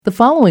The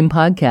following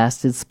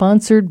podcast is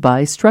sponsored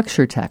by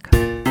Structure Tech.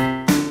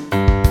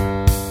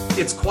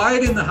 It's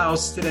quiet in the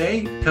house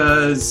today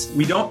because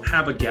we don't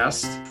have a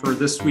guest for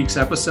this week's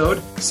episode.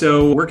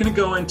 So we're going to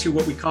go into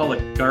what we call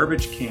a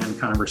garbage can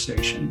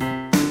conversation.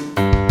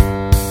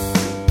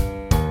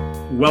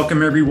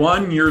 Welcome,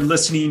 everyone. You're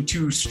listening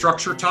to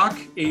Structure Talk,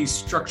 a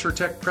Structure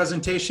Tech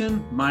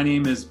presentation. My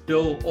name is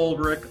Bill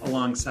Ulrich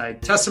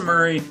alongside Tessa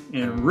Murray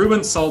and Ruben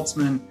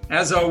Saltzman.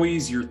 As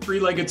always, your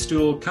three-legged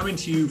stool coming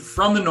to you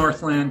from the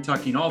Northland,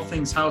 talking all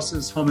things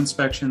houses, home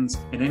inspections,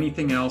 and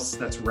anything else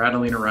that's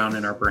rattling around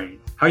in our brain.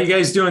 How are you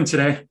guys doing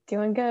today?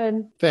 Doing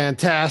good.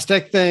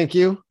 Fantastic. Thank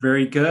you.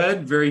 Very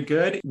good. Very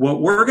good. What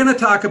we're going to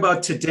talk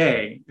about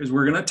today is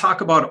we're going to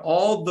talk about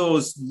all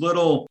those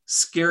little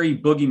scary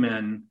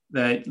boogeymen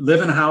that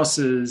live in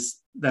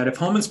houses that if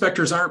home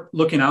inspectors aren't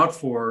looking out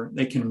for,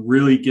 they can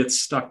really get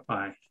stuck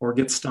by or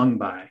get stung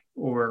by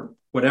or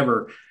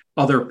whatever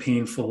other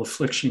painful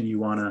affliction you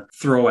want to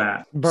throw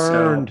at.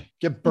 Burned.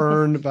 Get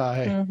burned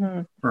by.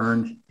 Mm-hmm.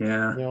 Burned,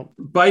 yeah. Yep.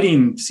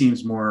 Biting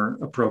seems more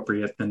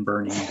appropriate than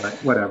burning, but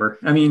whatever.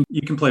 I mean,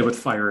 you can play with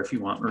fire if you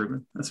want,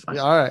 Ruben. That's fine.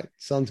 Yeah, all right.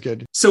 Sounds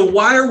good. So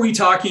why are we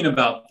talking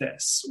about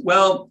this?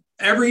 Well,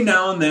 every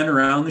now and then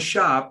around the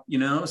shop,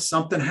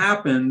 something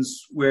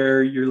happens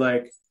where you're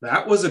like,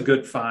 that was a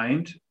good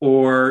find.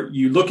 Or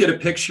you look at a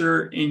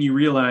picture and you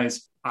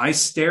realize, I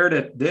stared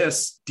at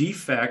this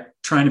defect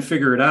trying to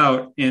figure it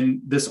out.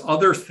 And this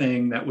other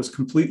thing that was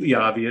completely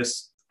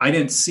obvious, I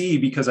didn't see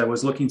because I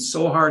was looking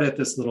so hard at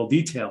this little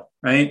detail,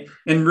 right?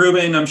 And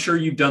Ruben, I'm sure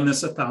you've done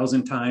this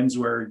 1,000 times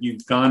where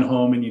you've gone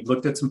home and you've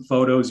looked at some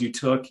photos you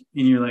took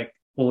and you're like,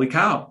 holy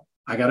cow,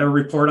 I got to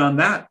report on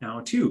that now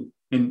too.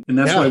 And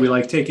that's why we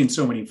like taking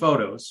so many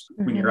photos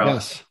when you're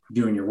out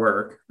doing your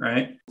work,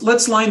 right?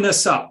 Let's line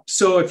this up.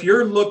 So if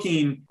you're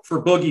looking for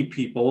boogie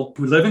people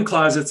who live in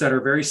closets that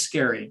are very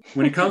scary,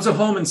 when it comes to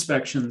home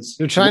inspections...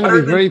 You're trying to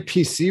be very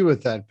PC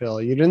with that,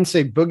 Bill. You didn't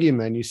say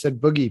boogeymen, you said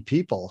boogie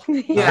people.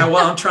 Yeah,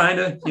 well, I'm trying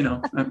to,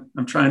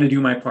 I'm trying to do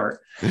my part.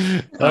 All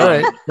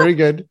right, very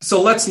good.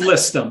 So let's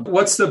list them.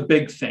 What's the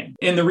big thing?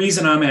 And the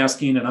reason I'm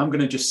asking, and I'm going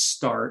to just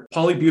start,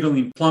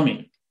 polybutylene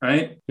plumbing.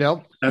 Right?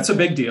 Yep. That's a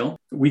big deal.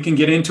 We can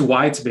get into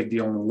why it's a big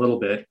deal in a little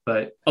bit,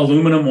 but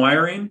aluminum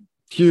wiring.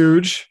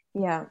 Huge.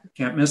 Yeah.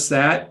 Can't miss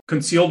that.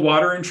 Concealed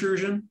water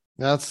intrusion.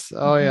 That's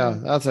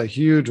a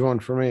huge one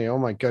for me. Oh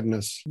my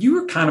goodness. You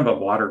were kind of a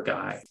water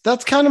guy.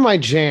 That's kind of my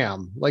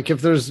jam. Like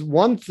if there's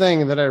one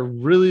thing that I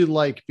really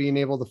like being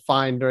able to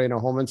find during a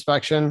home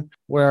inspection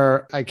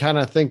where I kind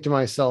of think to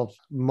myself,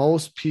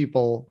 most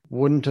people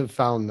wouldn't have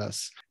found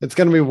this. It's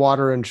going to be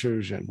water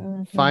intrusion.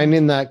 Mm-hmm.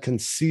 Finding that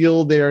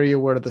concealed area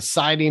where the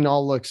siding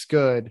all looks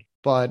good,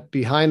 but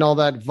behind all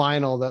that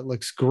vinyl, that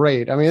looks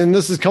great. I mean, and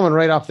this is coming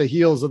right off the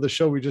heels of the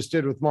show we just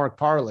did with Mark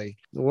Parley,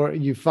 where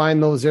you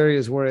find those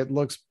areas where it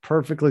looks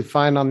perfectly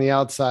fine on the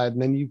outside,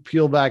 and then you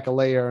peel back a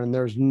layer and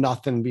there's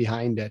nothing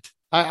behind it.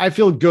 I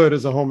feel good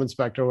as a home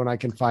inspector when I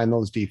can find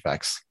those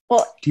defects.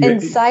 Well,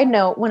 and side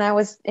note, when I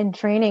was in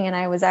training and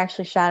I was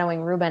actually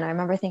shadowing Ruben, I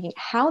remember thinking,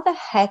 how the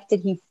heck did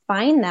he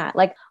find that?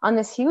 Like on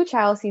this huge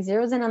house, he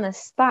zeroes in on this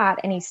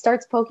spot and he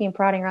starts poking and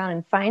prodding around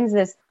and finds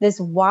this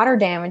water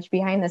damage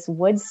behind this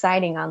wood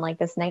siding on like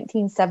this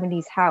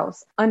 1970s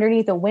house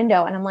underneath a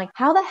window. And I'm like,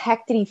 how the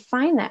heck did he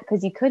find that?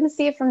 Because you couldn't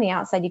see it from the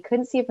outside. You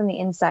couldn't see it from the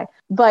inside.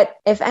 But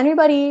if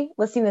anybody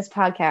listening to this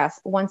podcast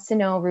wants to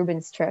know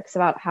Ruben's tricks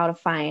about how to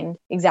find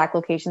exact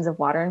locations of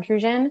water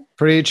intrusion,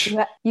 preach.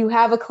 You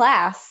have a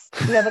class.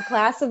 You have a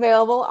class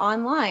available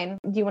online.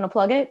 Do you want to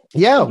plug it?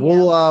 Yeah,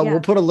 we'll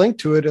put a link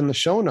to it in the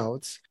show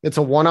notes. It's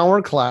a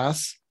 1-hour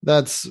class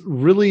that's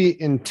really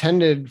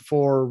intended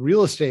for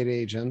real estate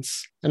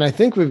agents. And I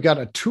think we've got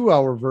a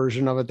 2-hour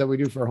version of it that we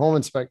do for home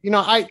inspect.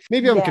 I'm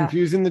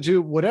confusing the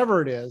two,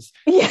 whatever it is.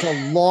 Yeah. It's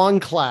a long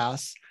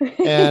class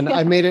and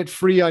I made it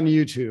free on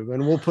YouTube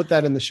and we'll put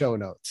that in the show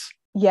notes.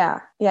 Yeah,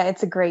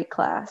 it's a great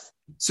class.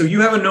 So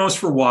you have a nose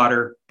for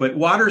water, but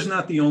water is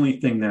not the only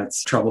thing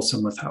that's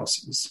troublesome with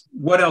houses.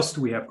 What else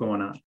do we have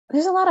going on?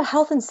 There's a lot of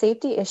health and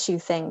safety issue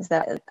things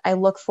that I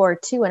look for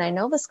too. And I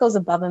know this goes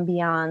above and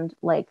beyond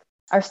like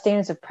our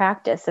standards of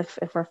practice if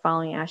we're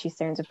following ASHI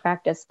standards of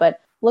practice, but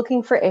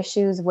looking for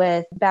issues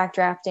with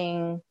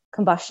backdrafting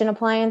combustion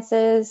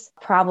appliances,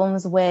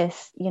 problems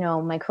with,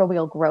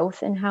 microbial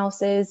growth in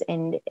houses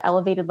and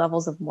elevated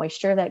levels of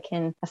moisture that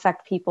can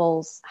affect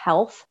people's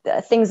health.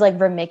 Things like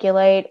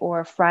vermiculite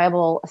or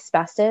friable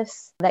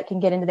asbestos that can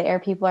get into the air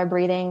people are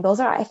breathing.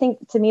 I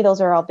think to me,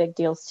 those are all big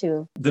deals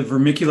too. The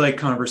vermiculite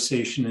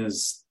conversation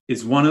is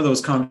one of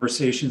those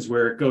conversations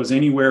where it goes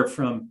anywhere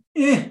from,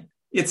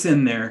 it's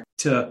in there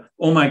to,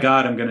 oh my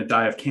God, I'm going to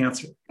die of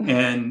cancer.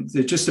 And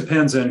it just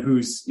depends on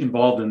who's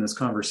involved in this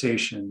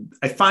conversation.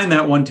 I find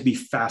that one to be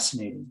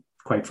fascinating,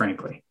 quite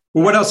frankly.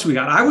 Well, what else we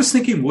got? I was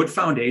thinking wood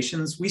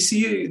foundations. We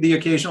see the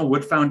occasional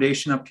wood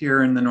foundation up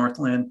here in the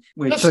Northland.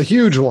 That's a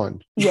huge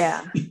one.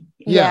 Yeah.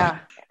 Yeah.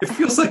 It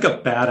feels like a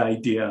bad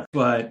idea,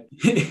 but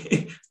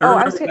I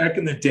remember back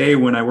in the day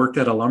when I worked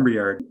at a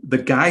lumberyard, the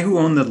guy who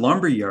owned the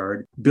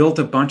lumberyard built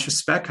a bunch of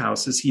spec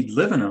houses. He'd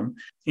live in them.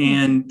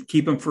 and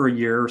keep them for a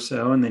year or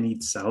so, and then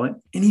he'd sell it.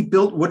 And he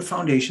built wood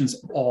foundations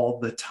all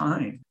the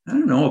time. I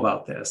don't know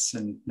about this.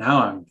 And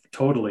now I'm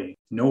totally,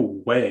 no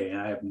way.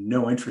 I have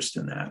no interest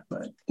in that.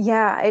 But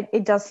yeah,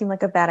 it does seem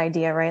like a bad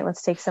idea, right?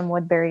 Let's take some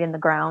wood buried in the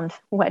ground,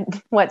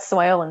 wet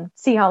soil, and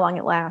see how long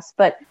it lasts.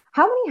 But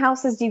how many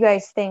houses do you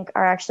guys think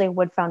are actually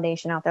wood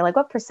foundation out there? Like,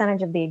 what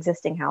percentage of the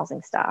existing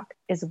housing stock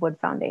is wood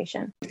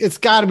foundation? It's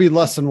got to be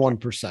less than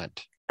 1%.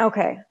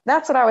 Okay,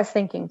 that's what I was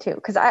thinking too.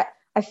 Because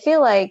I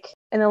feel like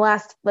in the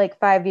last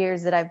 5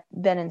 years that I've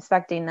been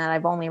inspecting that,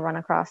 I've only run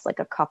across a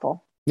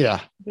couple.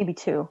 Yeah. Maybe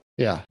two.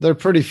 Yeah. They're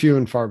pretty few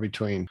and far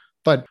between.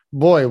 But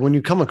boy, when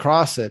you come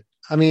across it,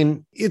 I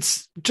mean,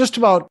 it's just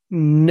about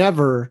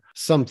never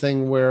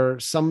something where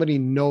somebody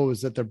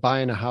knows that they're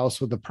buying a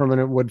house with a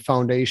permanent wood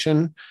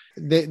foundation.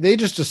 They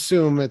just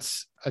assume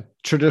it's a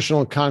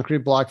traditional concrete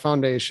block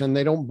foundation.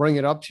 They don't bring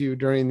it up to you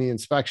during the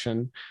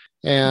inspection.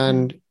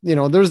 And,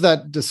 there's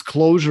that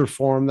disclosure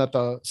form that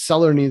the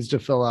seller needs to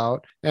fill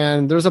out.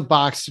 And there's a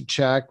box to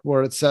check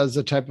where it says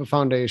the type of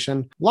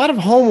foundation. A lot of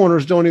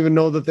homeowners don't even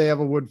know that they have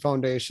a wood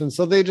foundation.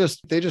 So they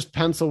just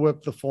pencil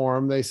whip the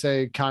form. They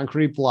say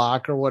concrete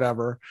block or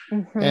whatever.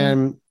 Mm-hmm.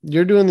 And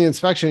you're doing the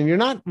inspection. You're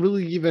not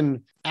really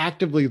even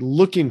actively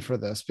looking for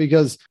this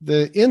because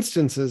the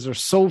instances are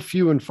so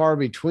few and far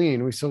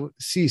between. We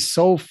see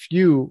so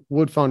few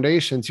wood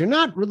foundations. You're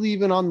not really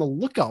even on the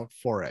lookout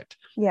for it.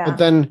 Yeah. But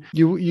then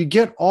you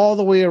get all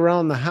the way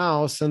around the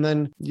house, and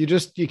then you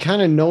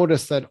kind of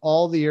notice that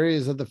all the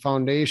areas of the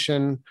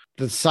foundation,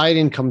 the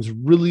siding comes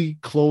really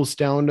close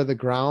down to the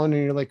ground,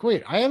 and you're like,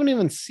 wait, I haven't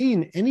even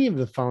seen any of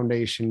the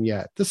foundation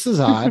yet. This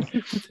is odd.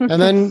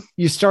 And then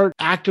you start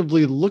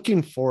actively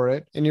looking for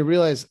it, and you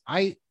realize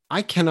I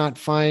cannot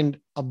find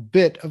a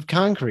bit of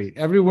concrete.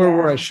 Everywhere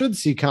where I should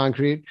see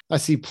concrete, I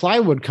see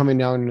plywood coming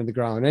down into the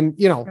ground. And,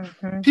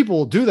 people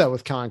will do that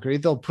with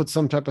concrete. They'll put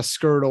some type of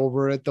skirt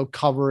over it. They'll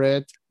cover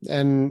it.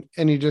 And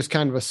you just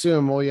kind of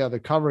assume, oh yeah, they're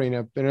covering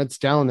it and it's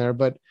down there.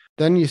 But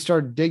then you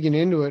start digging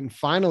into it. And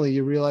finally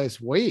you realize,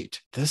 wait,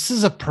 this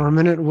is a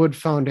permanent wood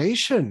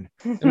foundation.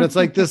 And it's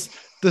like this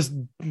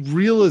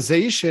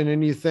realization.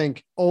 And you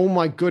think, oh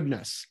my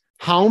goodness,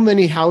 how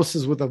many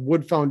houses with a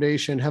wood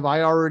foundation have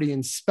I already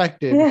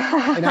inspected?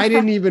 Yeah. And I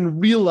didn't even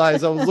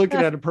realize I was looking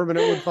at a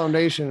permanent wood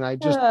foundation. I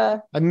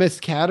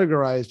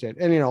miscategorized it.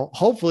 And,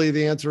 hopefully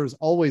the answer is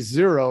always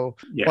zero.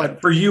 Yeah, but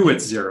for you,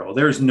 it's zero.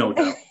 There's no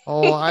doubt.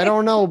 Oh, I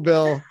don't know,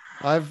 Bill.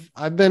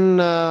 I've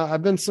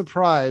been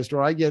surprised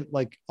where I get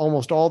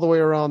almost all the way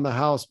around the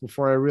house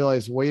before I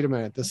realize, wait a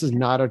minute, this is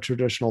not a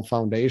traditional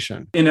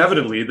foundation.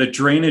 Inevitably, the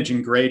drainage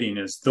and grading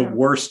is the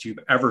worst you've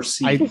ever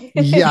seen.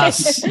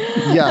 Yes.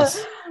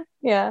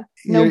 Yeah.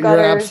 No gutters.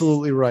 You're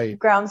absolutely right.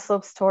 Ground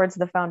slopes towards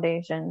the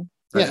foundation.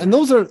 Yeah. And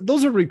those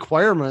are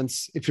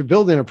requirements. If you're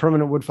building a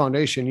permanent wood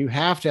foundation, you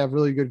have to have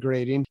really good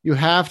grading. You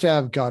have to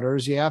have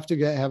gutters. You have to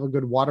have a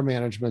good water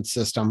management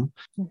system,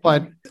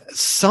 but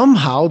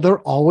somehow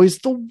they're always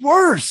the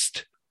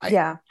worst.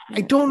 I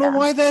don't know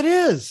why that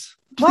is.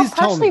 Please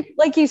partially,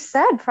 like you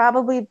said,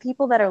 probably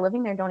people that are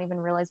living there don't even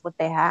realize what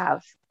they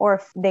have. Or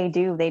if they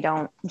do, they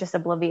don't, just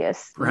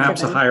oblivious.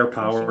 Perhaps a higher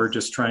power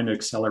just trying to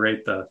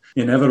accelerate the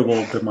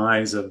inevitable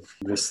demise of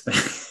this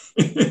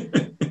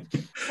thing.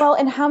 Well,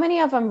 and how many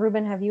of them,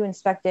 Ruben, have you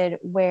inspected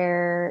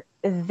where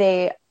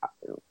they,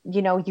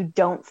 you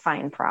don't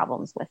find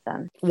problems with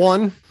them?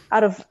 One.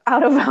 Out of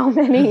how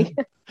many?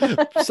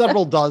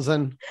 Several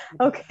dozen.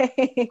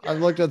 Okay. I've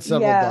looked at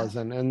several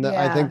dozen. And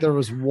I think there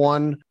was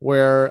one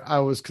where I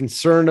was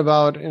concerned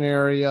about an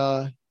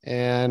area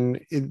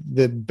and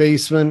the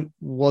basement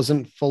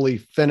wasn't fully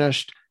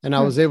finished. And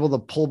I was able to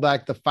pull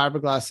back the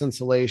fiberglass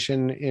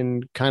insulation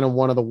in kind of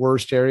one of the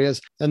worst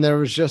areas. And there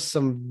was just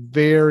some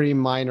very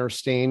minor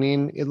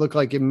staining. It looked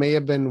like it may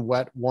have been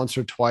wet once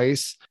or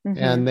twice.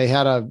 Mm-hmm. And they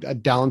had a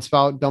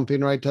downspout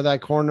dumping right to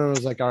that corner. It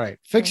was like, all right,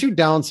 fix your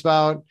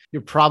downspout.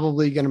 You're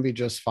probably going to be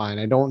just fine.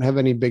 I don't have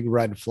any big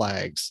red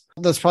flags.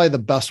 That's probably the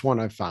best one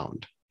I've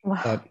found.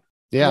 Wow. But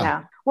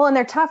yeah. Well, and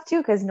they're tough too,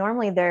 because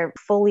normally they're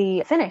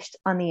fully finished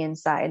on the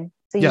inside.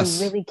 So you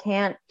really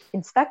can't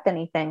inspect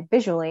anything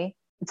visually.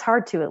 It's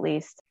hard to, at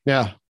least.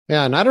 Yeah.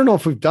 Yeah. And I don't know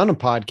if we've done a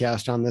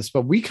podcast on this,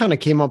 but we kind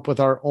of came up with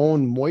our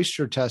own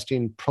moisture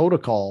testing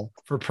protocol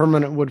for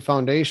permanent wood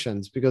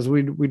foundations because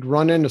we'd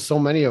run into so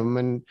many of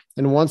them.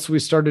 And once we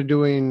started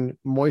doing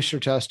moisture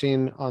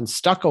testing on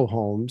stucco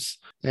homes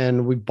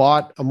and we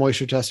bought a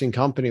moisture testing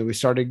company, we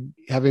started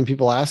having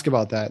people ask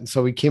about that. And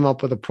so we came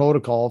up with a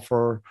protocol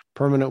for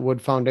permanent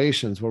wood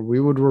foundations where we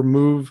would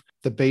remove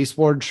the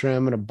baseboard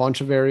trim in a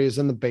bunch of areas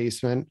in the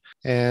basement,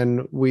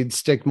 and we'd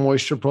stick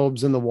moisture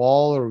probes in the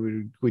wall, or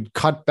we'd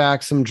cut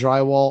back some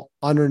drywall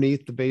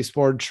underneath the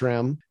baseboard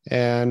trim,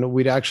 and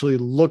we'd actually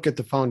look at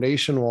the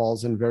foundation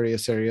walls in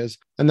various areas.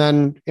 And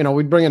then,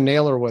 we'd bring a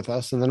nailer with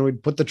us, and then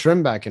we'd put the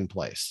trim back in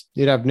place.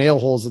 You'd have nail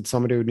holes that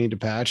somebody would need to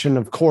patch. And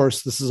of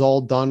course, this is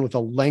all done with a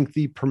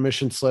lengthy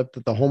permission slip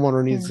that the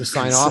homeowner needs to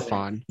sign off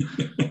on.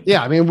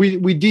 Yeah. I mean,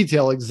 we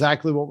detail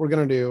exactly what we're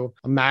going to do,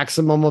 a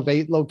maximum of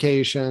 8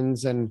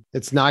 locations, and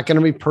it's not going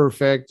to be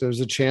perfect. There's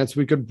a chance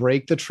we could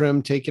break the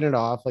trim taking it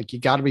off. Like, you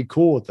got to be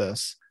cool with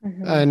this.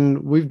 Mm-hmm.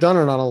 And we've done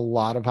it on a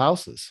lot of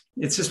houses.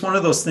 It's just one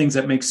of those things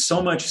that makes so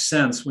much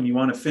sense when you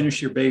want to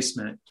finish your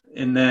basement.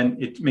 And then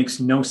it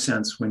makes no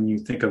sense when you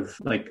think of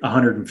like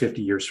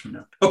 150 years from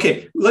now.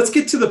 Okay, let's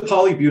get to the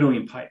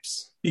polybutylene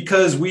pipes,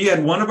 because we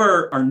had one of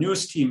our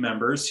newest team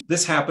members.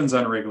 This happens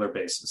on a regular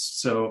basis.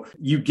 So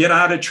you get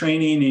out of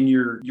training and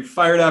you're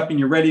fired up and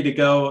you're ready to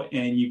go,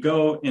 and you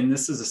go, and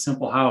this is a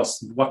simple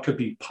house. What could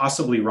be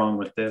possibly wrong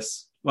with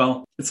this?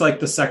 Well, it's like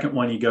the second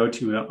one you go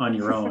to on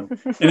your own,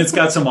 and it's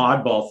got some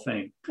oddball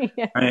thing,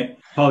 right?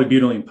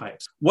 Polybutylene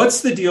pipes.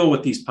 What's the deal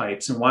with these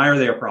pipes, and why are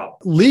they a problem?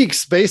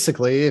 Leaks,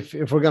 basically, if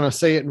we're going to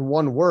say it in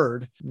one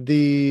word,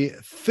 the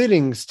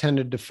fittings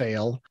tended to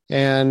fail,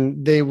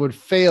 and they would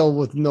fail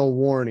with no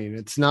warning.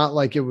 It's not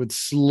like it would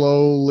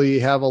slowly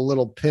have a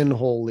little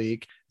pinhole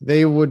leak.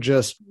 They would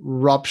just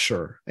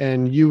rupture,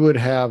 and you would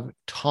have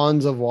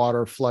tons of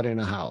water flooding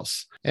a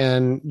house.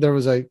 And there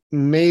was a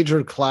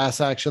major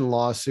class action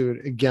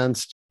lawsuit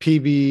against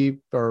PB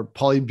or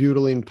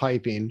polybutylene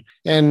piping.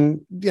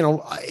 And,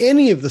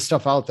 any of the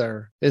stuff out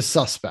there is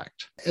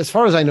suspect. As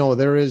far as I know,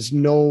 there is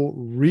no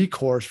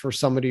recourse for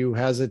somebody who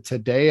has it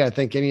today. I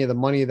think any of the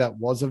money that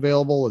was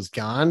available is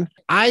gone.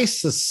 I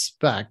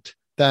suspect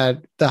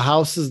that the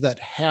houses that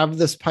have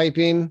this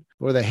piping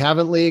where they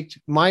haven't leaked,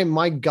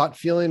 my gut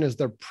feeling is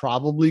they're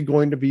probably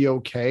going to be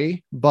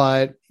okay.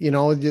 But,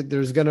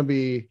 there's going to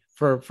be,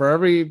 for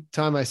every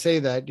time I say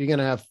that, you're going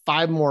to have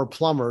 5 more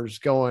plumbers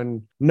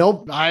going,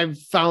 nope, I've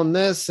found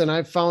this and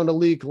I found a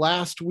leak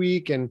last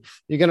week. And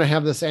you're going to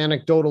have this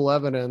anecdotal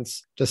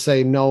evidence to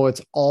say, no,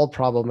 it's all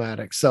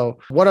problematic. So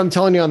what I'm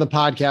telling you on the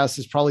podcast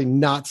is probably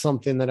not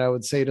something that I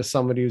would say to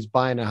somebody who's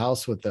buying a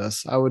house with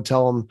this. I would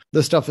tell them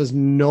this stuff is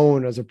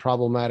known as a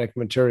problematic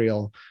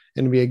material,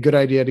 and it'd be a good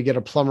idea to get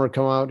a plumber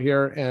come out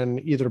here and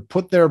either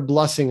put their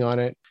blessing on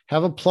it,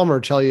 have a plumber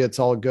tell you it's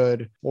all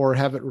good, or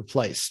have it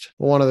replaced.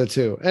 One of the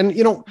two. And,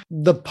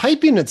 the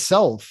piping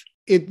itself,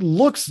 it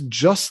looks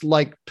just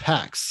like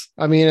PEX.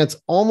 I mean, it's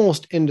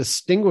almost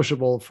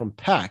indistinguishable from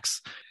PEX,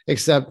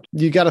 except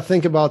you got to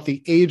think about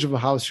the age of a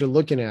house you're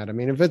looking at. I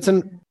mean, if it's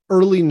an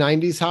early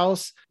 90s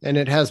house and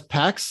it has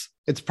PEX,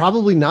 it's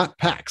probably not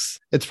PEX.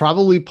 It's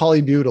probably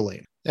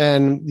polybutylene.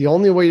 And the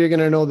only way you're going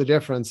to know the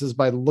difference is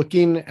by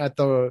looking at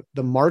the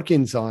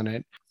markings on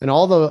it, and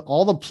all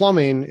the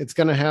plumbing. It's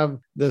going to have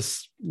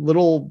this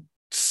little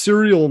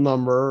serial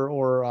number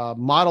or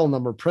model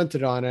number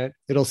printed on it.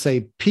 It'll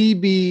say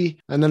PB,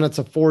 and then it's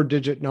a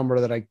 4-digit number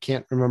that I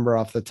can't remember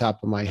off the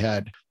top of my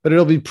head, but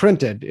it'll be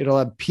printed. It'll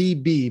have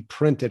PB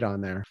printed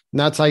on there. And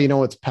that's how you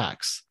know it's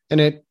PEX.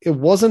 And it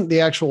wasn't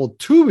the actual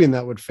tubing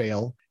that would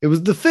fail. It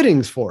was the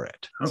fittings for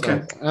it.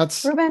 Okay. So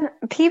that's Ruben,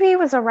 PB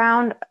was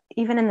around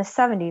even in the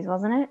 70s,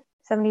 wasn't it?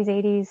 70s,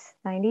 80s,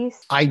 90s?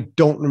 I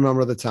don't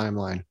remember the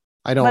timeline.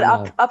 I don't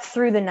know. But up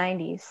through the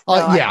 90s. So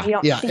exactly.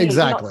 You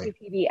don't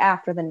see PB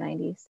after the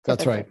 90s.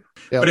 That's right.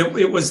 Yep. But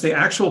it was the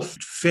actual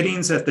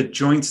fittings at the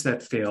joints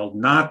that failed,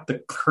 not the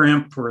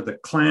crimp or the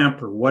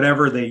clamp or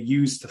whatever they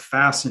used to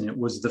fasten. It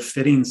was the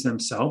fittings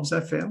themselves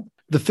that failed?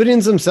 The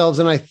fittings themselves,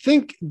 and I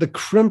think the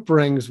crimp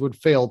rings would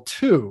fail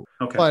too.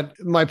 Okay. But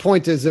my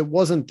point is, it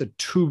wasn't the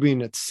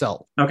tubing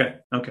itself. Okay.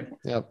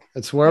 Yep.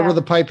 It's wherever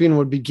the piping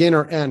would begin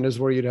or end is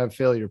where you'd have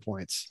failure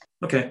points.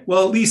 Okay.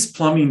 Well, at least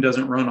plumbing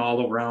doesn't run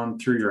all around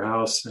through your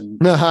house and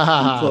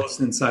enclosed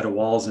inside of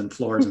walls and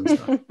floors and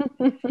stuff.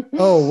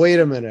 Oh,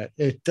 wait a minute.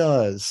 It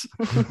does.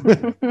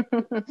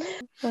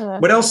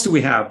 What else do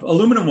we have?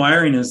 Aluminum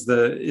wiring is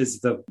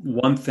the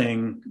one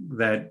thing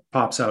that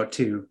pops out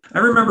too. I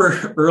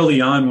remember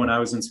early on when I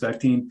was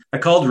inspecting, I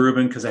called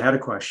Ruben because I had a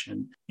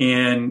question.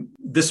 And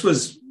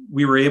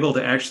we were able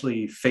to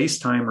actually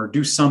FaceTime or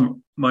do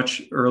some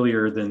much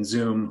earlier than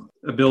Zoom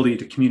ability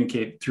to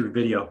communicate through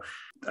video.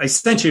 I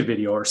sent you a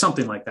video or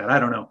something like that. I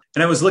don't know.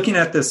 And I was looking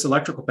at this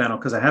electrical panel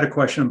because I had a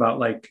question about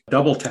like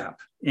double tap.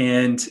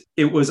 And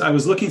I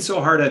was looking so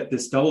hard at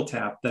this double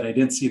tap that I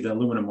didn't see the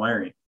aluminum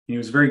wiring. And he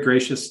was very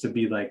gracious to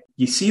be like,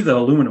 you see the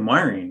aluminum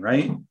wiring,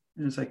 right? And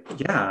it's like,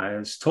 yeah, I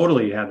was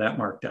totally had that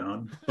marked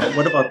down. But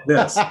what about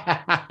this?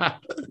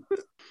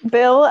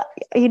 Bill,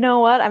 you know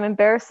what? I'm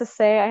embarrassed to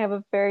say I have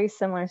a very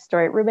similar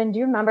story. Ruben, do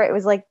you remember? It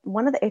was like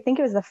I think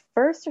it was the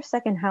first or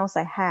second house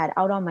I had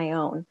out on my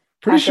own.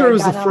 Pretty sure it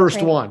was the first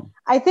one.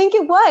 I think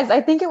it was.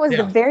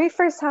 The very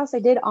first house I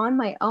did on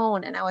my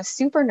own, and I was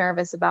super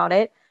nervous about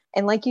it.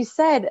 And like you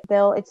said,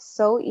 Bill, it's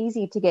so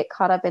easy to get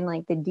caught up in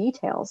like the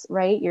details,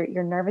 right?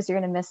 You're nervous, you're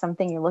going to miss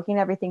something. You're looking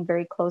at everything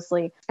very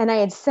closely. And I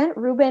had sent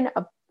Ruben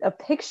a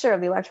picture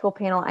of the electrical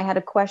panel. I had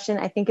a question,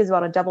 I think is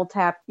about a double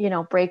tap,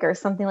 breaker or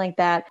something like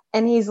that.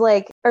 And he's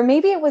like, or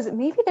maybe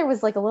there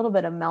was like a little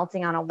bit of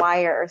melting on a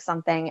wire or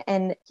something.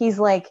 And he's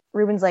like,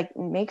 Ruben's like,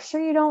 make sure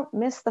you don't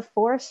miss the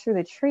forest through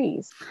the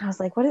trees. I was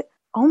like,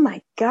 oh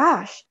my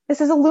gosh,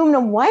 this is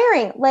aluminum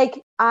wiring.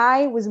 Like,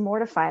 I was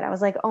mortified. I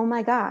was like, oh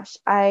my gosh,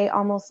 I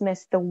almost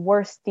missed the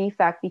worst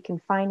defect you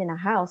can find in a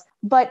house.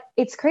 But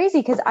it's crazy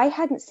because I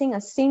hadn't seen a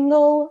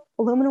single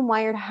aluminum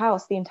wired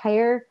house the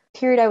entire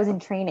period I was in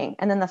training.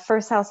 And then the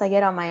first house I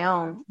get on my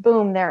own,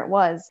 boom, there it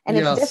was. And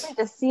It's different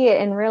to see it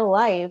in real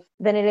life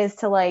than it is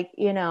to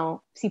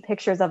see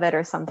pictures of it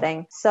or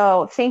something.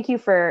 So thank you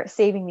for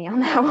saving me on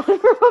that one for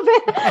a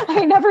bit.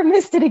 I never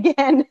missed it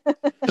again.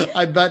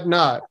 I bet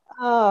not.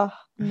 Oh,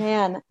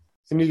 man.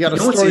 And you got a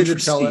story to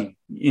tell it.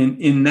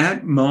 In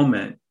that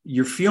moment,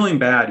 you're feeling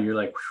bad. You're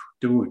like,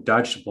 dude,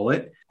 dodged a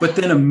bullet. But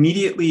then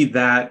immediately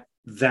that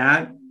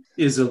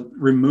is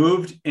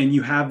removed, and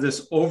you have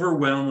this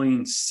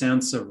overwhelming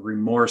sense of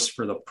remorse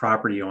for the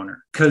property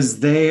owner because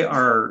they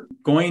are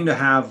going to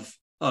have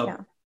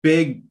a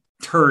big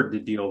turd to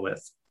deal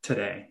with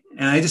today.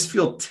 And I just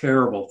feel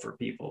terrible for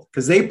people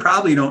because they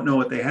probably don't know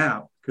what they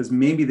have. Because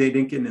maybe they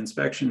didn't get an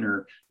inspection,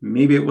 or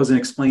maybe it wasn't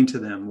explained to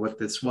them what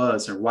this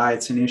was or why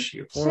it's an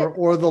issue.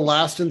 Or the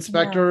last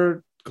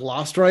inspector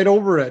glossed right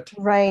over it.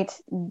 Right.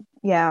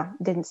 Yeah.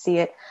 Didn't see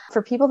it.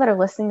 For people that are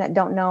listening that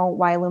don't know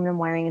why aluminum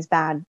wiring is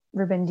bad,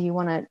 Ruben, do you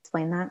want to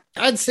explain that?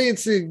 I'd say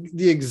it's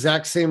the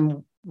exact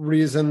same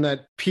reason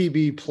that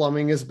PB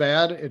plumbing is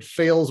bad. It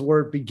fails where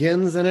it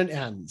begins and it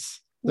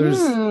ends. There's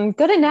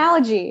good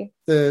analogy.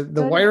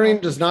 The wiring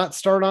does not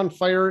start on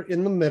fire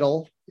in the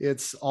middle.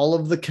 It's all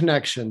of the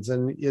connections,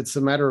 and it's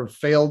a matter of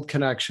failed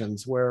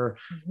connections where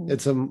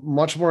it's a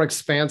much more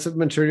expansive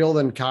material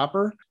than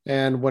copper.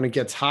 And when it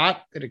gets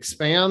hot, it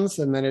expands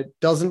and then it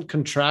doesn't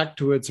contract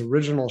to its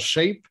original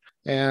shape,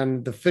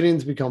 and the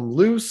fittings become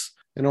loose.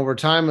 And over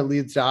time, it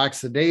leads to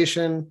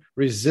oxidation,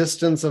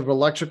 resistance of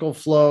electrical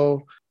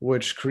flow,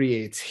 which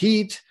creates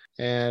heat,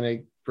 and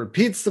it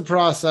repeats the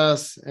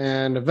process,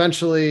 and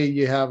eventually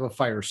you have a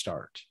fire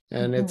start.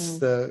 And it's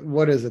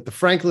the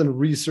Franklin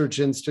Research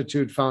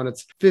Institute found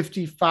it's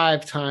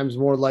 55 times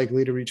more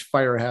likely to reach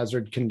fire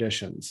hazard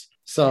conditions.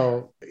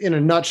 So in a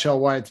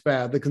nutshell, why it's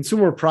bad, the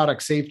Consumer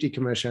Product Safety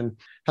Commission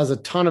has a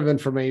ton of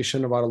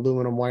information about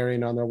aluminum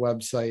wiring on their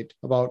website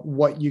about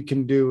what you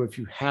can do if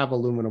you have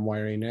aluminum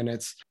wiring. And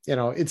it's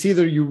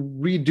either you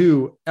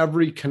redo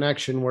every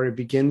connection where it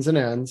begins and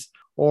ends,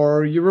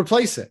 or you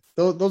replace it.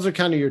 Those are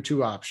kind of your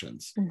two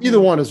options. Either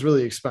one is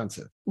really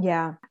expensive.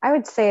 Yeah. I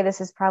would say this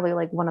is probably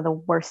like one of the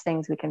worst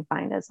things we can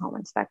find as home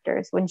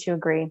inspectors. Wouldn't you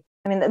agree?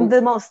 I mean,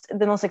 the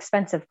most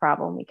expensive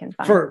problem we can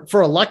find.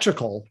 For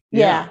electrical.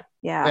 Yeah.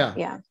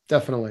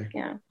 Definitely.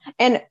 Yeah.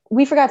 And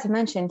we forgot to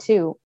mention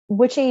too,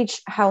 which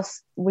age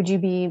house would you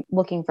be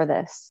looking for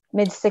this?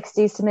 Mid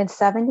 60s to mid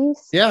 70s?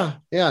 Yeah.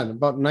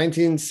 About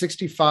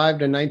 1965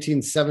 to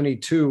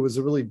 1972 was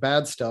the really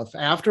bad stuff.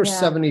 After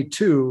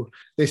 72,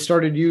 they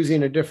started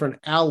using a different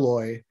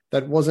alloy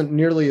that wasn't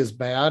nearly as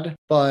bad,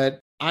 but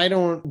I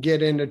don't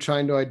get into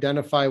trying to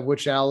identify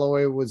which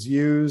alloy was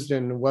used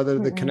and whether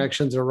the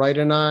connections are right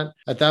or not.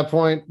 At that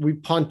point, we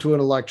punt to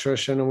an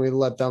electrician and we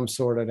let them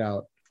sort it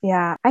out.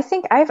 Yeah, I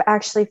think I've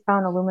actually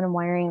found aluminum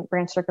wiring,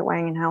 branch circuit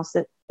wiring in a house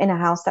that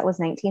was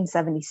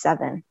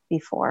 1977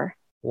 before.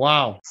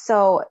 Wow.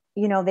 So,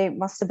 they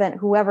must have been,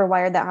 whoever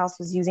wired that house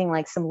was using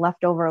like some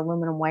leftover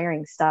aluminum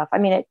wiring stuff. I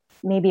mean,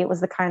 maybe it was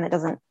the kind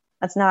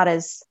that's not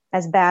as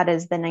bad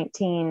as the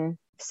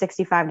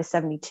 1965 to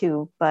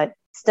 72, but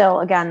still,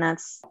 again,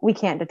 we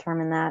can't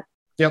determine that.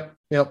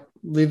 Yep.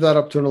 Leave that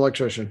up to an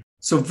electrician.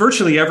 So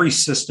virtually every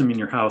system in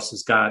your house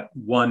has got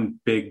one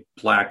big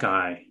black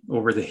eye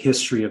over the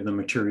history of the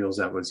materials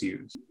that was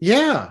used.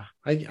 Yeah,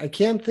 I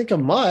can't think of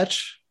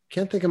much.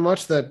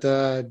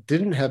 That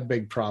didn't have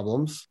big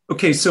problems.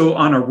 Okay, so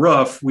on a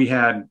roof, we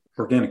had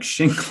organic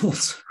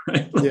shingles,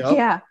 right?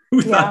 Yeah.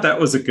 Who thought that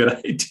was a good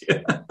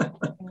idea?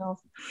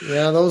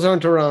 Yeah, those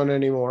aren't around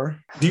anymore.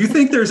 Do you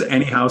think there's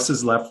any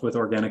houses left with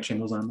organic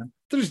shingles on them?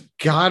 There's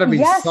got to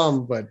be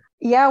some, but...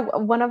 Yeah,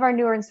 one of our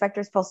newer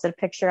inspectors posted a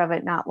picture of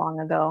it not long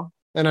ago.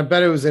 And I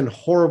bet it was in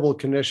horrible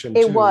condition,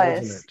 It was.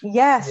 Wasn't it?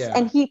 Yes. Yeah.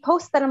 And he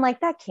posted that. I'm like,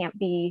 that can't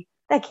be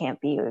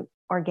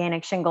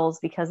organic shingles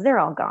because they're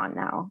all gone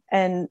now.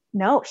 And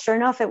no, sure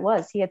enough, it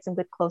was. He had some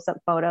good close-up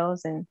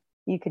photos and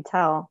you could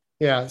tell.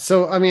 Yeah.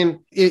 So, I mean,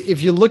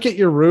 if you look at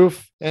your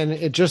roof and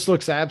it just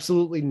looks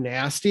absolutely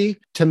nasty,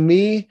 to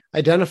me,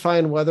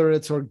 identifying whether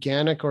it's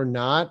organic or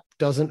not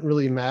doesn't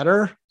really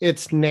matter.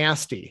 It's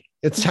nasty.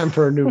 It's time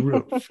for a new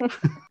roof.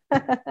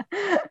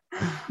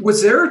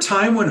 Was there a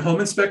time when home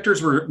inspectors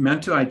were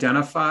meant to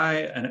identify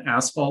an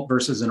asphalt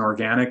versus an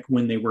organic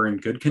when they were in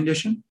good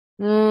condition?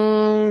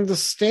 The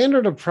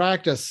standard of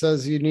practice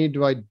says you need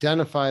to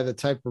identify the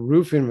type of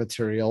roofing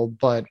material,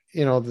 but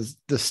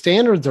the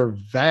standards are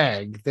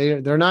vague.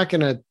 They're not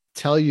going to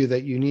tell you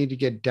that you need to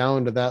get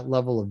down to that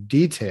level of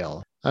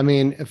detail. I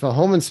mean, if a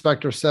home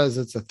inspector says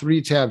it's a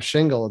 3-tab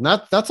shingle, and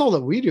that's all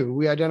that we do,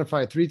 we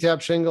identify a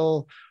 3-tab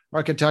shingle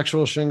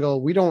architectural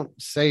shingle. We don't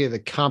say the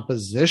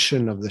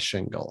composition of the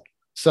shingle.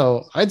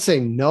 So I'd say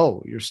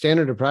no, your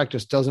standard of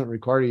practice doesn't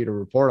require you to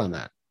report on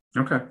that.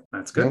 Okay,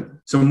 that's good. Yep.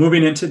 So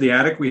moving into the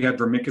attic, we had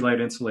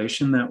vermiculite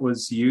insulation that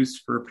was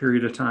used for a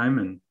period of time,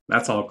 and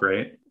that's all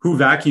great. Who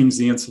vacuums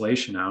the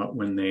insulation out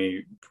when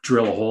they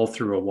drill a hole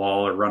through a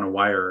wall or run a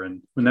wire?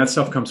 And when that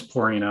stuff comes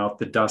pouring out,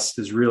 the dust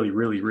is really,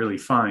 really, really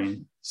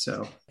fine.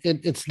 So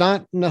it's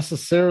not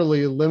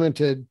necessarily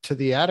limited to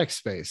the attic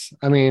space.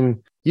 I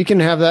mean, you can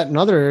have that in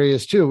other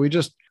areas too.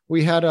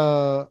 We had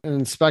an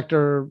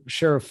inspector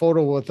share a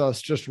photo with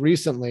us just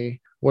recently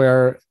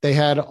where they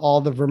had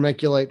all the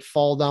vermiculite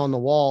fall down the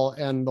wall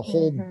and the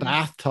whole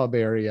bathtub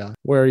area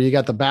where you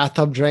got the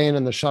bathtub drain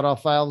and the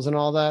shutoff valves and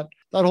all that.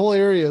 That whole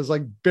area is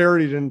like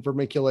buried in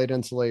vermiculite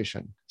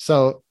insulation.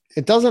 So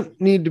it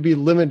doesn't need to be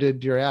limited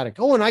to your attic.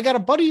 Oh, and I got a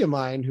buddy of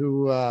mine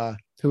who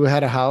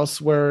had a house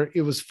where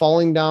it was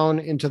falling down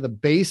into the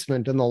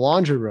basement in the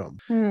laundry room.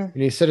 And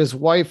he said his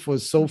wife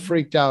was so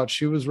freaked out,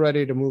 she was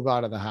ready to move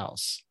out of the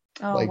house.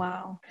 Oh,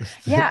 wow.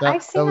 Yeah,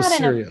 I've seen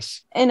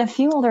that in a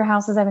few older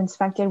houses I've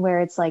inspected where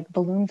it's like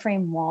balloon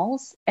frame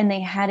walls and they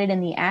had it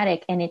in the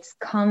attic and it's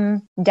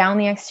come down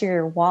the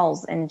exterior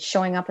walls and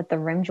showing up at the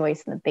rim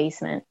joist in the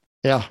basement.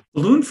 Yeah.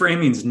 Balloon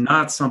framing is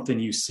not something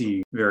you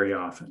see very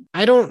often.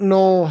 I don't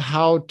know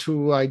how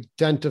to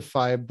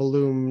identify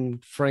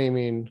balloon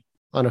framing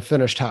on a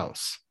finished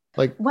house.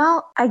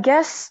 Well, I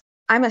guess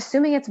I'm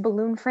assuming it's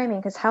balloon framing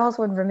because how else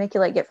would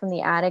vermiculite get from the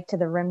attic to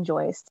the rim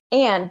joist?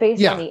 And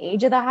based on the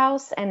age of the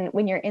house, and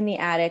when you're in the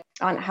attic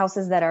on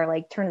houses that are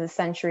like turn of the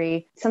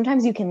century,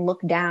 sometimes you can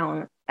look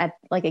down at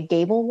like a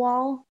gable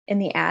wall in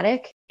the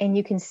attic and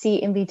you can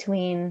see in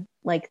between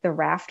like the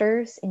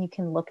rafters and you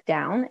can look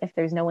down if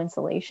there's no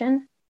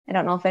insulation. I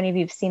don't know if any of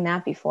you have seen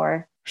that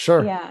before.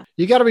 Sure. Yeah.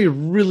 You got to be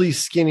really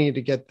skinny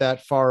to get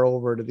that far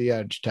over to the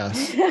edge,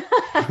 Tess.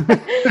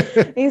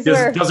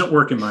 It doesn't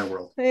work in my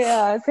world.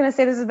 Yeah, I was going to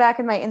say this is back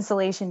in my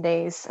insulation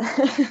days.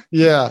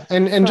 Yeah.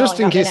 And just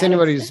in case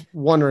anybody's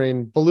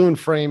wondering, balloon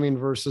framing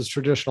versus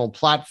traditional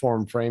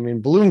platform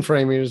framing, balloon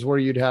framing is where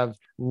you'd have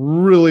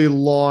really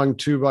long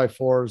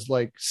 2x4s,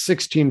 like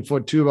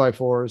 16-foot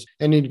 2x4s,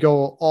 and you'd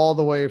go all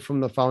the way from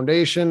the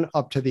foundation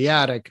up to the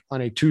attic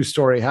on a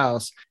 2-story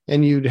house,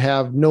 and you'd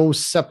have no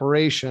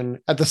separation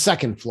at the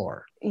second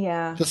floor.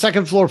 Yeah. The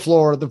second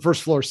floor, the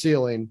first floor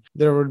ceiling,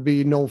 there would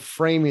be no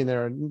framing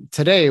there.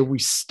 Today, we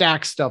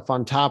stack stuff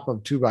on top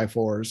of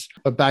 2x4s,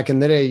 but back in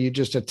the day, you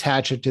just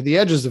attach it to the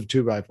edges of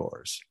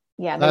 2x4s.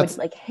 Yeah, they would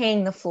like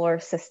hang the floor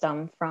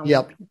system from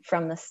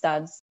the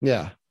studs.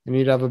 Yeah. And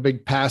you'd have a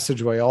big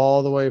passageway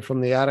all the way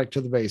from the attic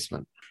to the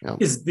basement. Yep.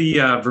 Is the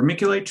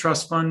Vermiculite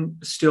Trust Fund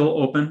still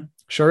open?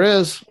 Sure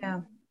is. Yeah.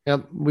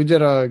 Yep. We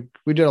did a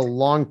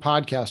long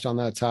podcast on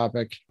that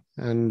topic.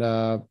 And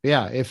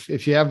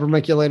if you have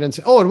vermiculite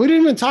and we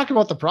didn't even talk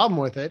about the problem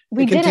with it.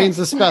 It contains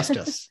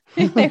asbestos.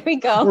 There we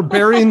go. We're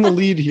burying the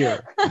lead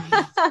here.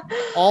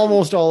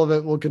 Almost all of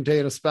it will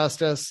contain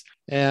asbestos.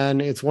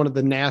 And it's one of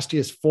the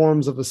nastiest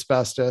forms of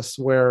asbestos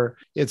where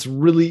it's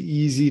really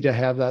easy to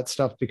have that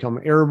stuff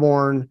become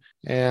airborne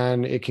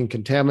and it can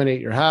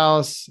contaminate your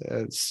house.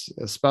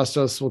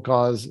 Asbestos will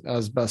cause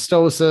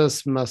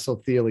asbestosis,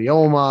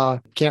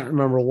 mesothelioma. Can't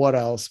remember what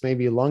else,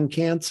 maybe lung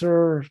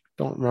cancer.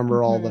 Don't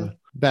remember all the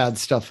bad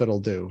stuff it'll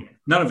do.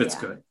 None of it's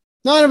good.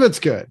 None of it's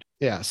good.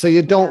 Yeah. So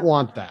you don't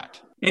want that.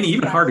 And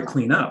even hard to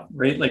clean up,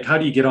 right? Like, how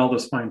do you get all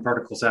those fine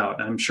particles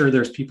out? I'm sure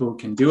there's people who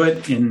can do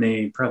it and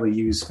they probably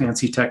use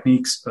fancy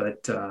techniques,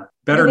 but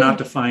better not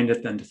to find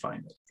it than to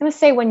find it. I was going to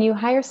say, when you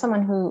hire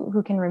someone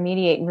who can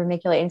remediate and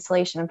vermiculite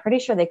insulation, I'm pretty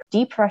sure they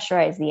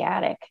depressurize the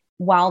attic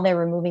while they're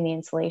removing the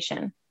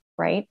insulation,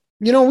 right?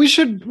 You know, we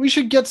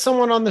should get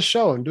someone on the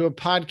show and do a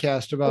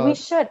podcast about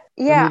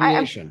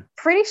remediation. I'm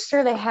pretty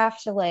sure they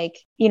have to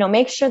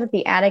make sure that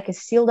the attic is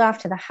sealed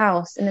off to the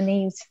house, and then they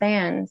use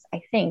fans,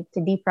 I think,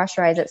 to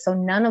depressurize it so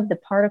none of the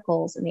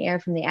particles in the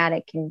air from the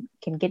attic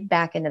can get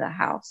back into the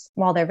house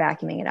while they're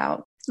vacuuming it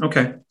out.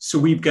 Okay, so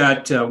we've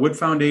got wood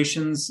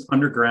foundations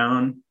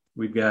underground.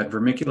 We've got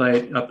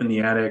vermiculite up in the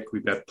attic.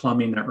 We've got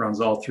plumbing that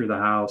runs all through the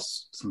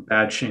house, some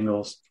bad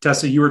shingles.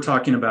 Tessa, you were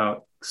talking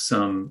about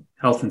some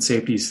health and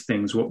safety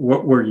things.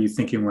 What were you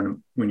thinking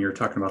when you were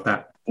talking about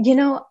that?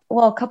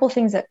 A couple of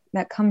things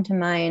that come to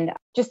mind,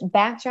 just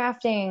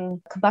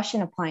backdrafting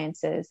combustion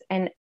appliances.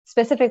 And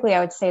specifically, I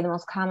would say the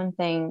most common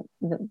thing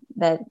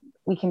that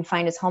we can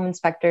find as home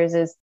inspectors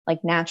is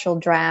like natural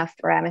draft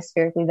or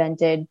atmospherically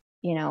vented,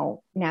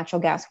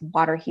 natural gas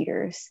water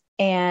heaters.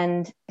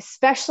 And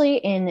especially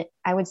in,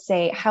 I would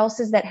say,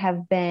 houses that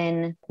have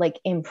been like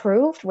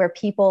improved, where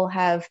people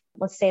have,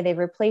 let's say they've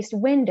replaced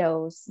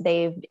windows,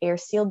 they've air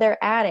sealed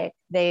their attic,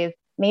 they've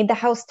made the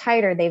house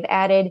tighter, they've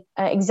added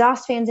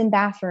exhaust fans in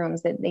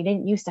bathrooms that they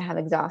didn't used to have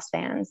exhaust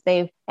fans.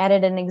 They've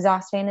added an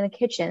exhaust fan in the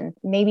kitchen.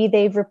 Maybe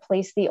they've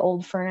replaced the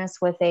old furnace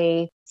with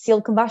a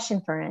sealed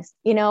combustion furnace.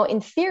 In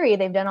theory,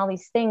 they've done all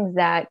these things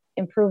that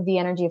improve the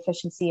energy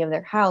efficiency of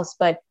their house,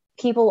 but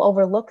people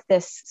overlook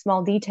this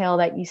small detail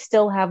that you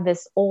still have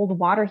this old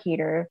water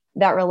heater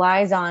that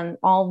relies on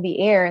all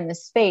the air in the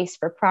space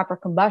for proper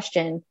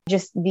combustion,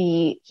 just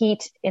the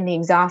heat in the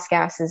exhaust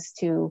gases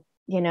to,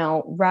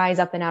 rise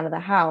up and out of the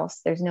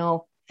house. There's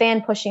no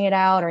fan pushing it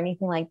out or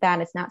anything like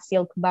that. It's not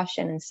sealed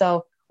combustion. And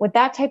so with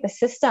that type of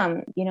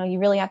system, you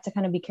really have to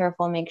kind of be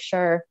careful and make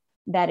sure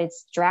that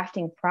it's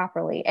drafting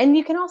properly. And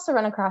you can also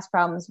run across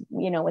problems,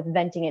 with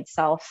venting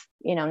itself,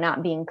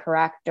 not being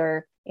correct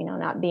or,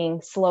 not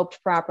being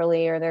sloped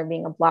properly, or there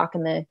being a block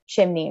in the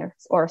chimney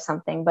or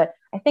something. But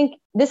I think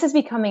this is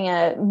becoming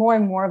a more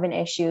and more of an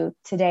issue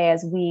today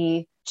as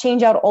we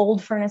change out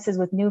old furnaces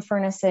with new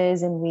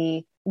furnaces, and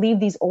we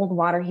leave these old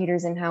water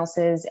heaters in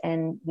houses,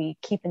 and we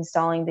keep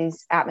installing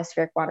these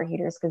atmospheric water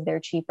heaters because they're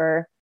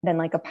cheaper than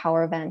like a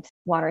power vent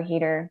water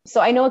heater.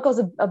 So I know it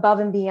goes above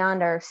and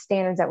beyond our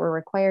standards that we're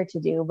required to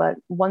do, but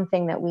one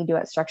thing that we do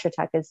at Structure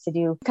Tech is to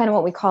do kind of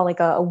what we call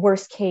like a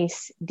worst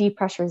case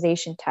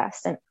depressurization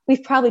test. And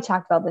we've probably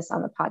talked about this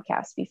on the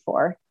podcast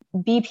before.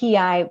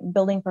 BPI,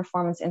 Building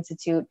Performance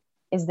Institute,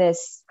 is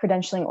this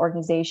credentialing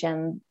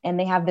organization, and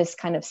they have this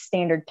kind of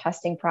standard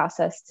testing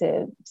process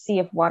to see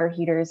if water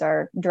heaters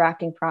are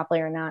drafting properly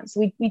or not.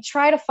 So we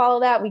try to follow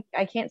that.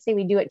 I can't say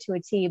we do it to a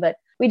T, but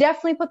we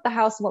definitely put the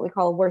house in what we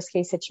call a worst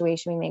case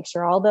situation. We make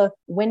sure all the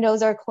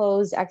windows are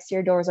closed,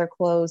 exterior doors are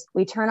closed.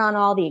 We turn on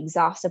all the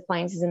exhaust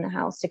appliances in the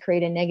house to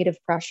create a negative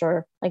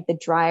pressure, like the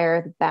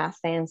dryer, the bath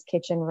fans,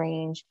 kitchen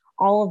range,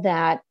 all of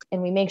that.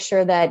 And we make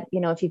sure that,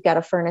 if you've got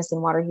a furnace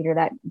and water heater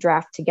that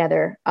draft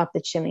together up the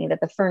chimney, that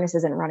the furnace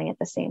isn't running at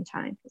the same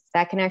time.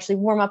 That can actually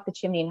warm up the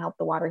chimney and help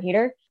the water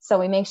heater. So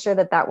we make sure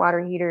that water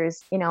heater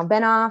is,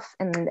 been off,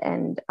 and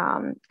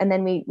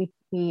then we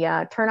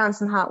turn on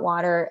some hot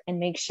water and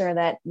make sure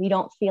that we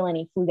don't feel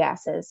any flue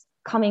gases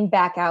coming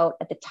back out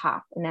at the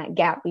top, in that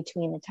gap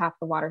between the top of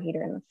the water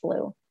heater and the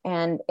flue.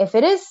 And if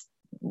it is,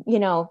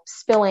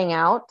 spilling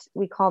out,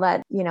 we call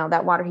that,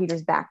 that water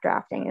heater's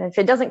backdrafting. And if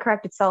it doesn't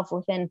correct itself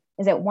within,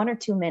 is it 1 or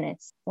 2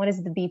 minutes? What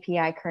is the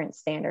BPI current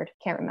standard?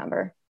 Can't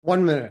remember.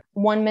 1 minute.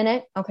 1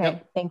 minute? Okay.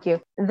 Yep. Thank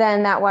you.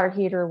 Then that water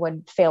heater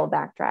would fail a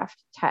backdraft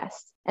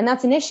test. And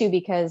that's an issue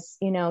because,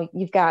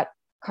 you've got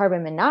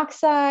carbon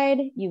monoxide,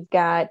 you've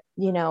got,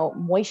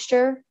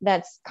 moisture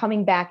that's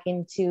coming back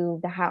into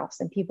the house,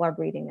 and people are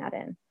breathing that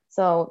in.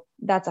 So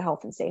that's a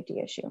health and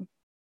safety issue.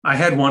 I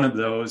had one of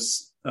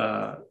those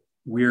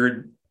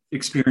weird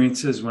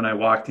experiences when I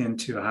walked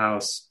into a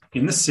house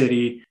in the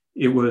city.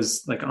 It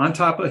was like on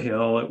top of a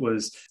hill.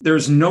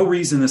 There's no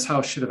reason this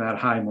house should have had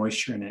high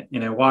moisture in it.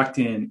 And I walked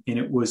in and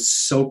it was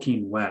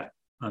soaking wet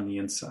on the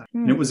inside.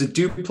 And it was a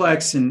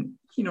duplex, and,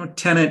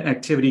 tenant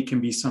activity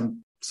can be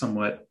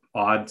somewhat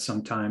odd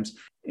sometimes.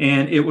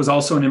 And it was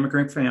also an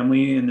immigrant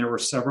family, and there were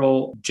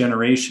several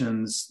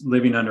generations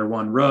living under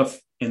one roof,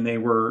 and they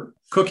were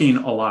cooking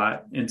a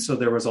lot. And so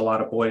there was a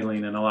lot of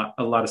boiling and a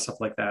lot of stuff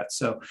like that.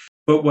 So,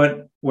 but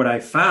what I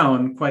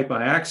found quite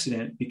by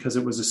accident, because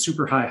it was a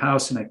super high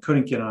house and I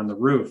couldn't get on the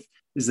roof,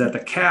 is that the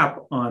cap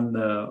on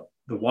the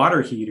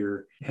water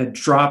heater had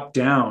dropped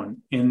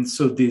down. And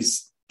so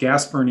this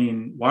gas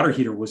burning water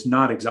heater was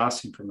not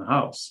exhausting from the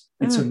house.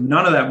 And so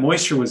none of that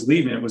moisture was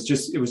leaving. It was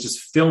just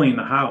filling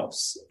the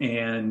house.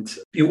 And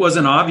it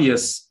wasn't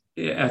obvious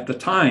at the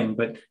time,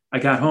 but I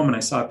got home and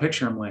I saw a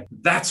picture. I'm like,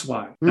 that's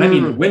why. I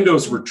mean, the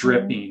windows were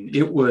dripping.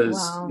 It was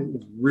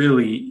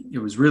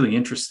really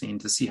interesting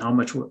to see how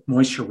much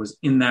moisture was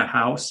in that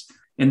house.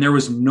 And there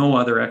was no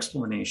other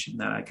explanation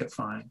that I could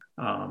find.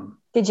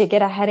 Did you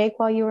get a headache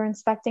while you were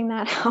inspecting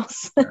that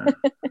house?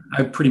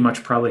 I pretty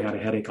much probably had a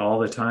headache all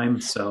the time.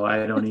 So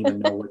I don't even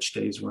know which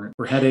days were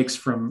headaches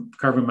from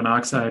carbon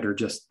monoxide or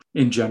just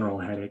in general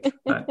headache.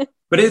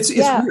 But it's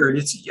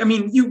weird.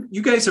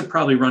 You guys have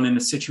probably run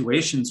into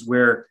situations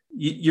where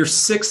your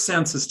sixth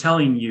sense is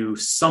telling you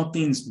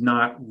something's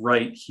not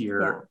right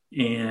here.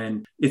 Yeah.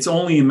 And it's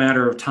only a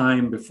matter of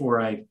time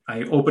before I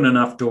open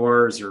enough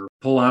doors or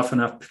pull off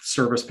enough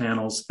service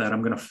panels that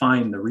I'm going to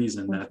find the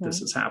reason that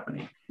this is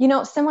happening.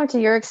 Similar to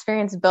your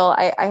experience, Bill,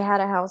 I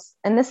had a house,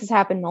 and this has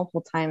happened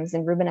multiple times.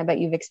 And Ruben, I bet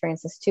you've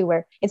experienced this too,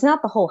 where it's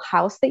not the whole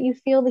house that you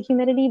feel the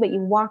humidity, but you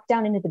walk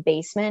down into the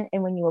basement,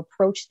 and when you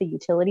approach the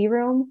utility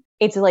room,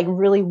 it's like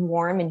really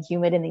warm and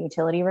humid in the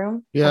utility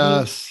room.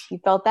 Yes. You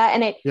felt that?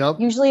 And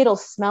usually it'll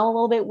smell a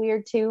little bit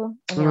weird too.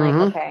 And you're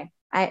like,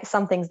 okay,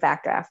 something's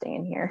backdrafting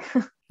in here.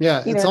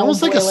 Yeah. It's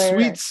almost like a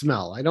sweet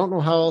smell. I don't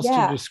know how else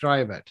to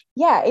describe it.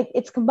 Yeah.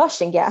 It's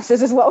combustion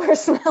gases is what we're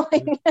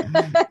smelling.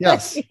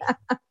 Yes.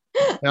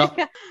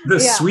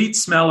 The sweet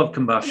smell of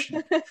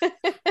combustion.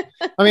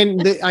 I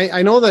mean,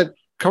 I know that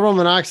carbon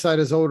monoxide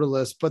is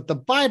odorless, but the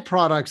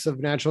byproducts of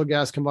natural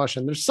gas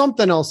combustion, there's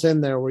something else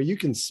in there where you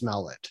can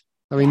smell it.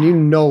 I mean, you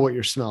know what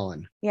you're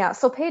smelling. Yeah.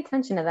 So pay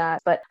attention to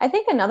that. But I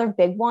think another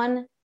big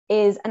one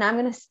is, and I'm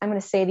going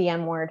to say the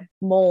M word,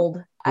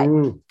 mold.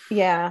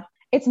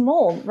 It's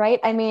mold,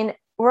 right? I mean,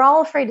 we're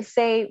all afraid to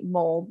say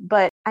mold,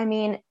 but I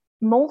mean,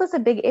 mold is a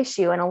big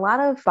issue. And a lot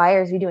of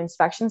buyers we do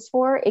inspections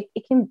for, it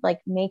can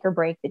like make or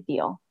break the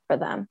deal for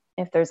them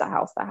if there's a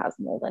house that has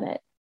mold in it.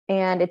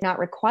 And it's not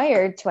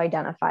required to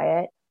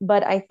identify it,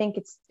 But I think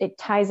it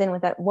ties in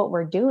with that. What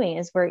we're doing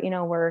is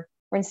we're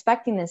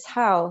inspecting this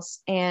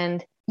house,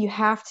 and you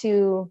have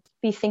to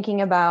be thinking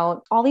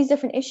about all these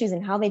different issues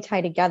and how they tie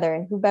together.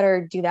 And who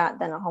better do that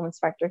than a home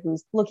inspector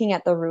who's looking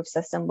at the roof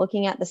system,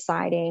 looking at the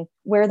siding,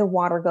 where the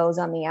water goes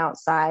on the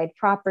outside,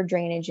 proper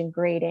drainage and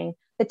grading,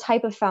 the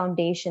type of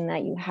foundation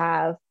that you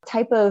have,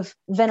 type of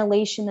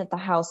ventilation that the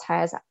house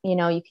has.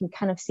 You can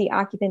kind of see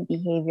occupant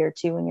behavior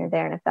too when you're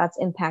there, and if that's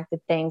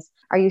impacted things.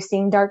 Are you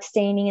seeing dark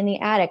staining in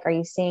the attic? Are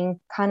you seeing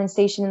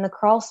condensation in the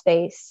crawl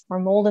space or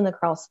mold in the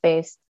crawl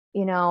space?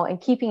 And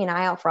keeping an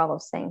eye out for all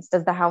those things.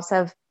 Does the house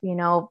have,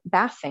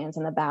 bath fans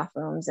in the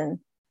bathrooms and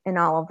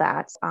all of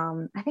that?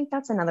 I think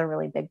that's another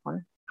really big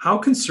one. How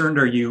concerned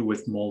are you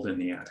with mold in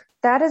the attic?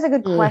 That is a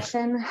good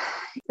question.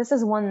 This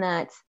is one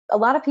that a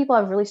lot of people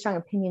have really strong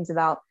opinions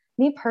about.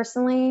 Me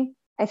personally,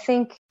 I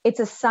think it's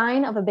a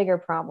sign of a bigger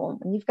problem.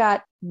 When you've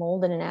got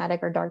mold in an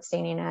attic or dark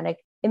staining in an attic,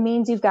 it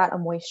means you've got a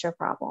moisture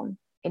problem.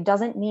 It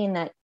doesn't mean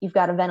that you've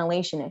got a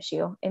ventilation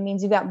issue. It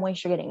means you've got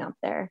moisture getting up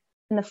there.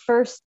 And the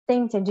first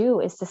thing to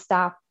do is to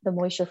stop the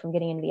moisture from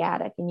getting into the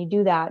attic. And you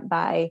do that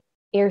by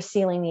air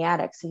sealing the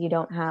attic so you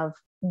don't have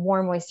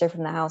warm moisture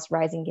from the house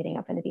rising, getting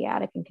up into the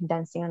attic and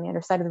condensing on the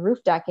other side of the roof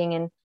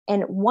decking.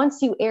 And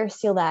once you air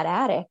seal that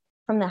attic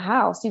from the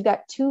house, you've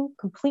got two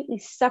completely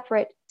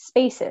separate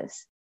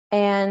spaces.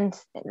 And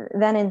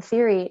then in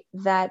theory,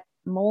 that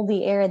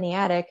moldy air in the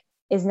attic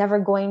is never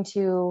going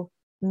to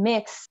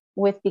mix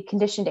with the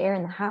conditioned air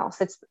in the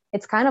house.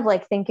 It's kind of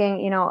like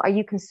thinking, are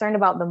you concerned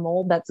about the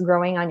mold that's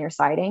growing on your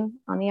siding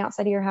on the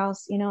outside of your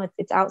house?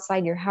 It's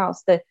outside your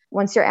house.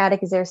 Once your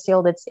attic is air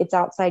sealed, it's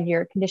outside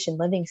your conditioned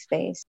living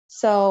space.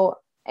 So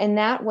in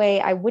that way,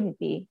 I wouldn't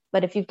be.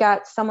 But if you've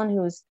got someone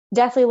who's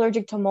deathly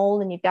allergic to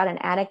mold and you've got an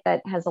attic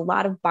that has a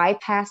lot of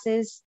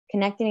bypasses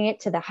connecting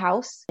it to the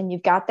house, and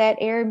you've got that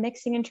air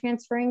mixing and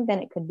transferring, then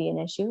it could be an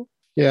issue.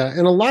 Yeah.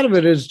 And a lot of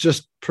it is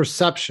just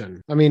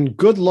perception. I mean,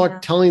 good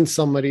luck telling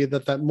somebody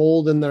that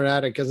mold in their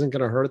attic isn't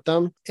going to hurt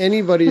them.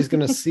 Anybody's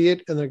going to see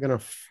it and they're going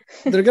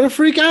to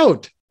freak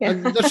out. Yeah.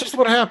 That's just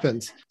what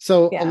happens.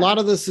 So a lot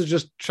of this is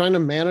just trying to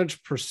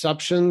manage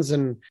perceptions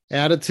and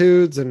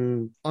attitudes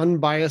and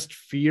unbiased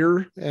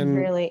fear. And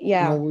really,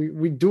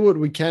 we do what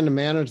we can to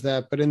manage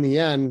that. But in the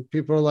end,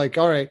 people are like,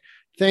 all right,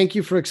 thank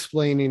you for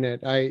explaining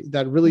it.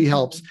 That really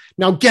helps.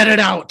 Now get it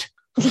out.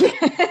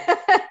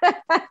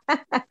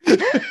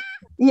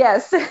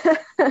 Yes.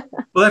 Well,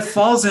 that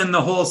falls in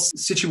the whole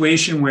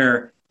situation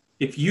where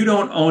if you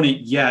don't own it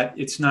yet,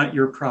 it's not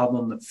your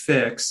problem to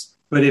fix.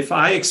 But if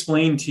I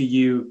explain to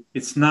you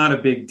it's not a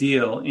big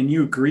deal and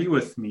you agree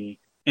with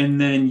me,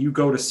 and then you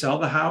go to sell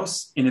the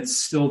house and it's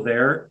still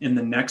there and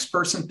the next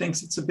person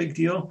thinks it's a big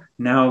deal,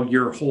 now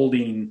you're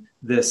holding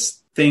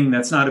this thing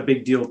that's not a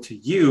big deal to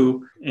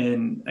you.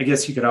 And I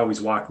guess you could always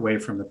walk away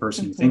from the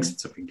person who thinks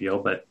it's a big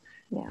deal, but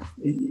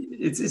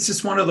it's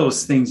just one of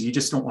those things you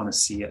just don't want to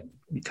see it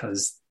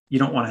because you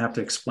don't want to have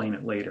to explain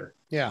it later.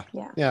 Yeah.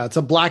 It's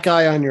a black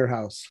eye on your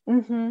house.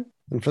 Mm-hmm.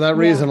 And for that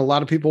reason, a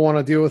lot of people want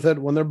to deal with it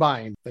when they're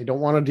buying. They don't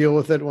want to deal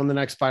with it when the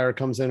next buyer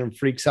comes in and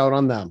freaks out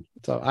on them.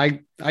 So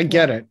I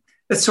get it.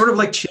 It's sort of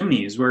like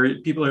chimneys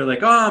where people are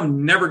like, oh,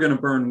 I'm never going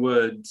to burn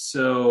wood,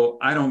 so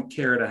I don't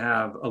care to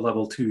have a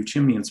level 2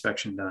 chimney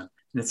inspection done.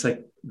 And it's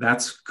like,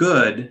 that's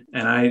good.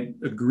 And I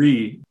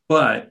agree.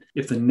 But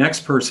if the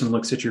next person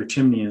looks at your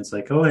chimney and it's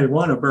like, oh, I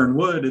want to burn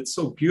wood. It's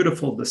so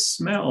beautiful. The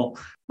smell.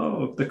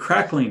 Oh, the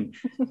crackling.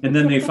 And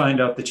then they find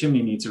out the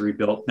chimney needs a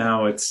rebuilt.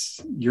 Now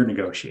you're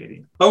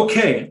negotiating.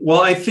 Okay.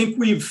 Well, I think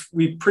we've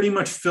pretty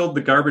much filled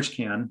the garbage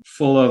can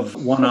full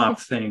of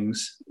one-off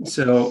things.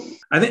 So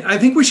I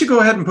think we should go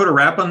ahead and put a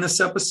wrap on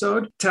this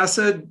episode.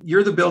 Tessa,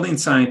 you're the building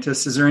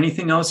scientist. Is there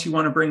anything else you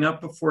want to bring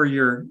up before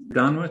you're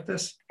done with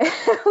this?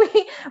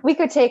 We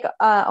could take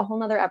a whole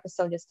nother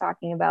episode just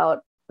talking about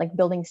like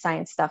building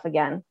science stuff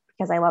again,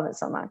 because I love it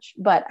so much.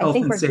 But I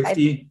think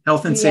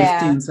health and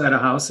safety inside a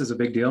house is a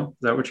big deal. Is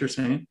that what you're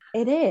saying?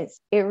 It is.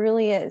 It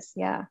really is.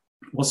 Yeah.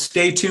 Well,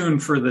 stay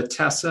tuned for the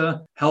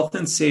Tessa health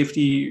and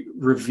safety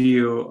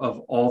review of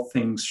all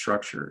things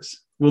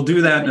structures. We'll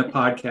do that in a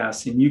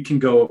podcast, and you can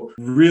go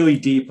really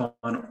deep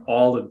on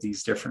all of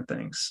these different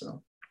things.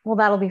 So. Well,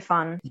 that'll be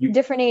fun.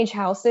 Different age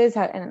houses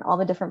and all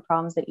the different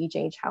problems that each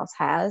age house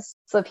has.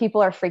 So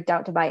people are freaked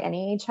out to buy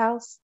any age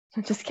house.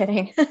 I'm just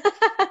kidding.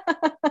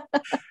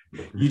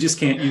 You just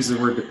can't use the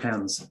word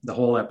depends the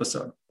whole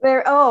episode.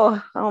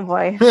 Oh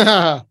boy.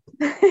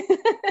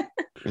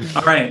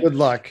 All right. Good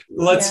luck.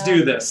 Let's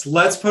do this.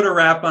 Let's put a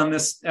wrap on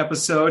this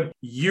episode.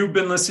 You've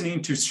been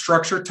listening to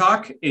Structure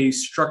Talk, a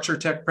Structure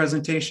Tech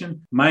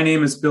presentation. My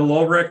name is Bill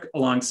Ulrich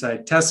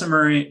alongside Tessa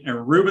Murray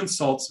and Ruben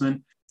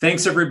Saltzman.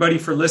 Thanks everybody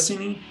for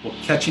listening. We'll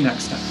catch you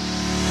next time.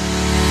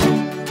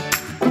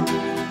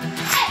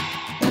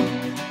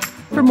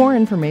 For more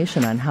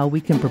information on how we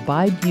can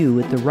provide you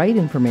with the right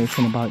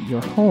information about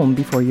your home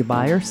before you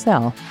buy or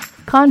sell,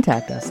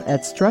 contact us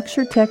at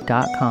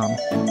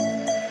structuretech.com.